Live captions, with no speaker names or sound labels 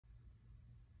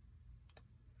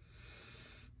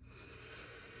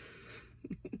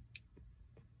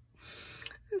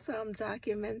So I'm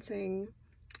documenting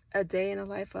a day in the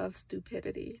life of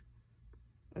stupidity.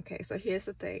 Okay, so here's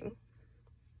the thing.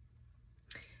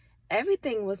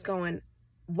 Everything was going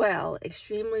well,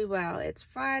 extremely well. It's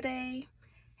Friday,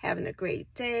 having a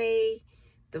great day.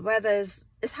 The weather is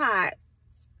hot,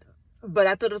 but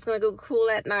I thought it was going to go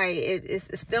cool at night.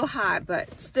 It's still hot,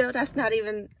 but still that's not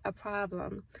even a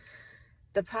problem.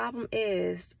 The problem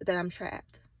is that I'm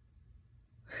trapped.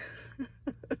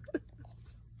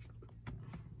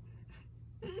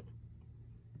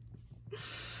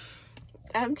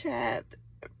 I'm trapped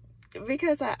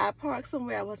because I parked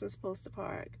somewhere I wasn't supposed to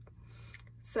park.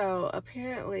 So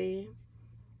apparently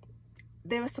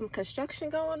there was some construction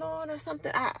going on or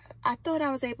something. I thought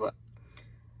I was able,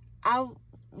 I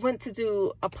went to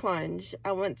do a plunge.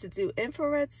 I went to do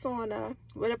infrared sauna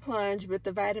with a plunge with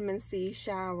the vitamin C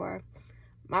shower.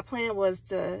 My plan was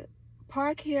to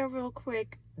park here real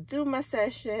quick, do my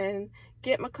session,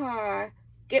 get my car,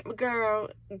 get my girl,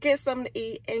 get something to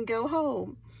eat, and go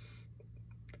home.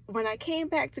 When I came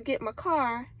back to get my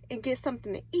car and get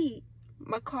something to eat,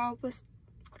 my car was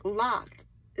locked.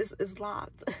 It's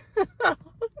locked.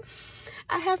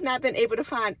 I have not been able to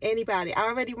find anybody. I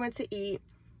already went to eat.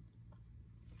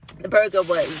 The burger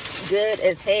was good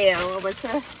as hell. I went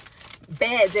to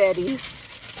Bad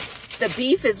Daddy's. The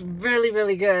beef is really,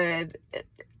 really good.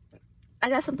 I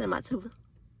got something in my tooth.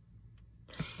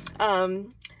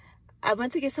 I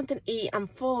went to get something to eat. I'm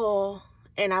full,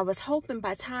 and I was hoping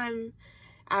by the time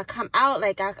I come out,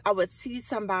 like I would see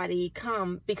somebody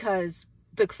come, because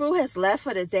the crew has left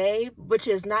for the day, which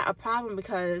is not a problem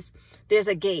because there's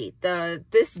a gate.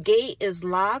 This gate is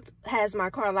locked, has my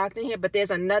car locked in here, but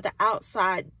there's another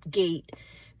outside gate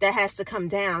that has to come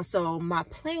down. So my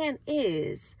plan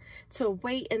is to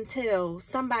wait until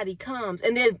somebody comes,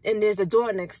 and there's a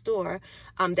door next door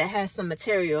that has some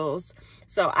materials.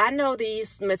 So I know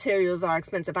these materials are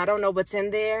expensive. I don't know what's in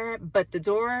there, but the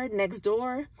door next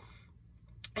door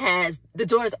the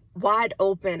door is wide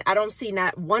open. I don't see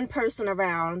not one person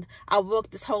around. I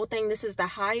walked this whole thing. This is the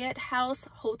Hyatt House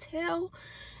Hotel,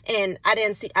 and I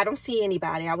don't see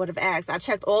anybody. I would have asked. I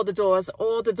checked all the doors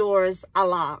are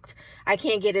locked. I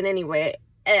can't get in anywhere.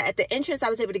 At the entrance I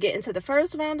was able to get into the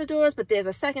first round of doors, but there's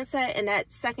a second set, and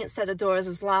that second set of doors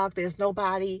is locked. There's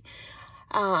nobody.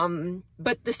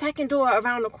 But the second door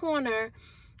around the corner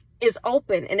is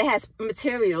open, and it has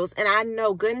materials, and I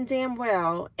know good and damn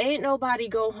well ain't nobody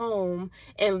go home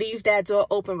and leave that door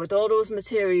open with all those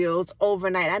materials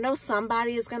overnight. I know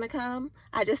somebody is gonna come.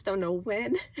 I just don't know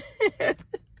when. I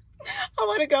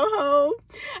want to go home.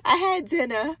 I had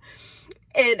dinner,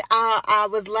 and I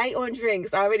was light on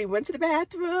drinks. I already went to the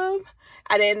bathroom.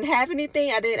 I didn't have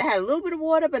anything. I had a little bit of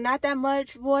water, but not that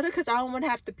much water, because I don't want to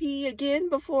have to pee again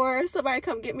before somebody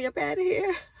come get me up out of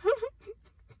here.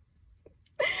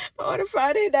 On a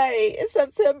Friday night in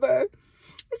September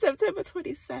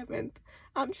 27th,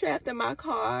 I'm trapped in my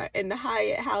car in the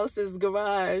Hyatt House's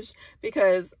garage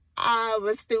because I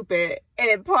was stupid.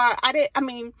 And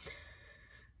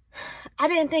I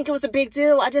didn't think it was a big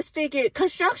deal. I just figured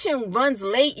construction runs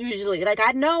late usually. Like,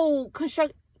 I know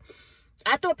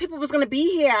I thought people was going to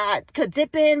be here. I could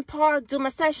dip in, park, do my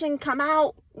session, come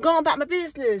out, go about my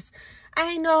business. I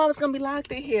didn't know I was going to be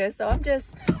locked in here. So I'm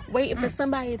just waiting for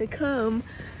somebody to come,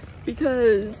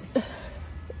 because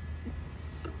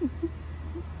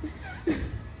this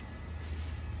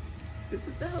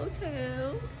is the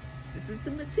hotel. This is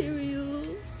the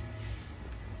materials.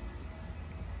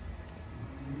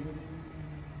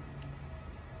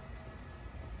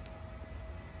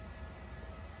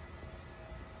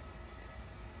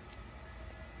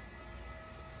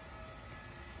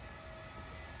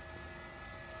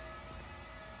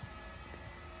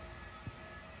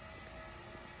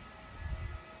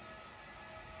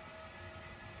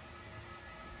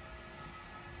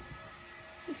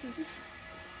 This is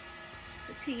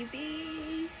the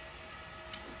TV,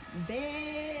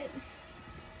 bed,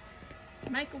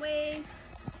 microwave,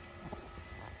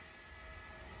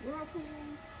 whirlpool.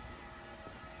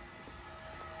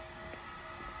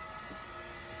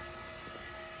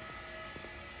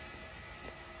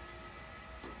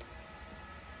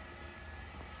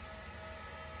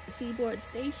 Seaboard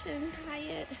Station,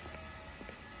 Hyatt.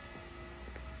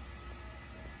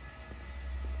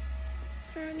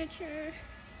 Furniture.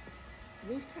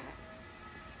 Rooftop.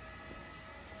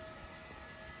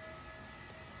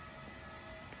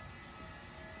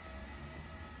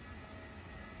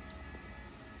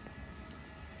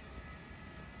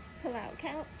 Pull-out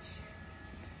couch.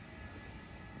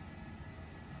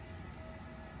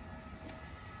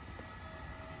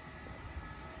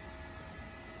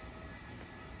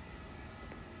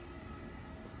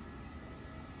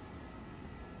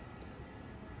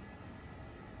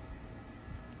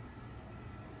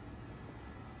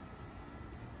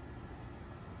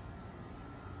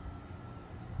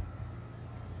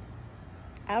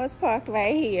 I was parked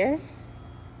right here.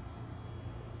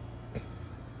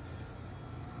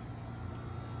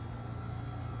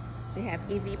 They have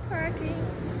EV parking.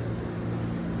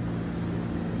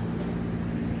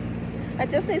 I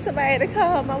just need somebody to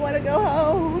come. I want to go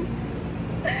home.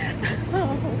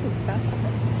 Oh, God.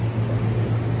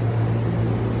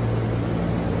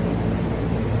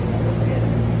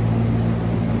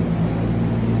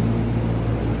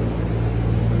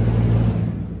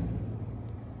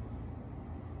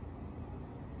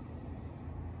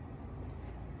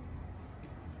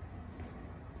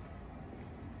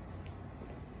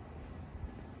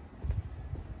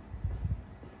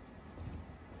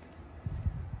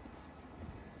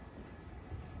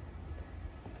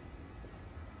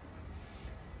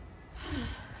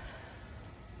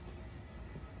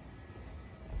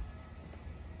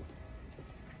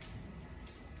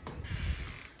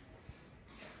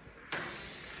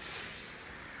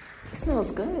 It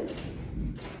smells good.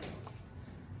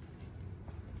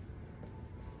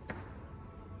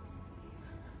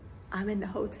 I'm in the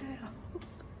hotel.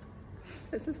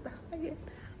 This is the Hyatt.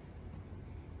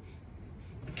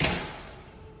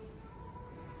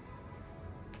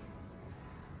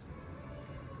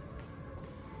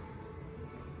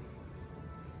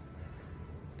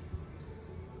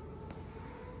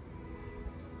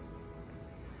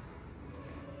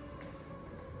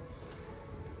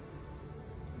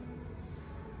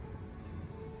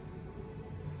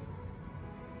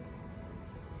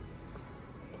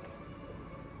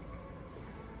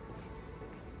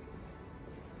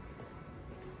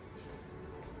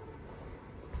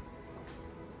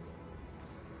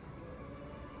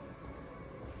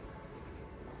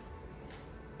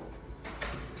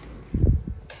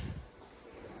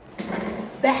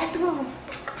 Bathroom.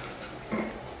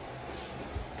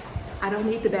 I don't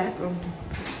need the bathroom,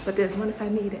 but there's one if I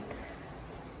need it.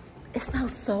 It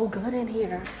smells so good in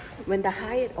here. When the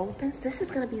Hyatt opens, this is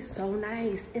gonna be so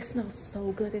nice. It smells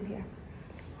so good in here.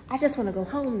 I just wanna go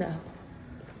home though.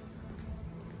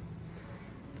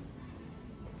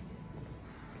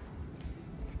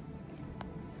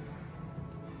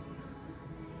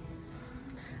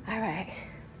 All right,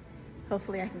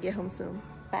 hopefully I can get home soon.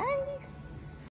 Bye.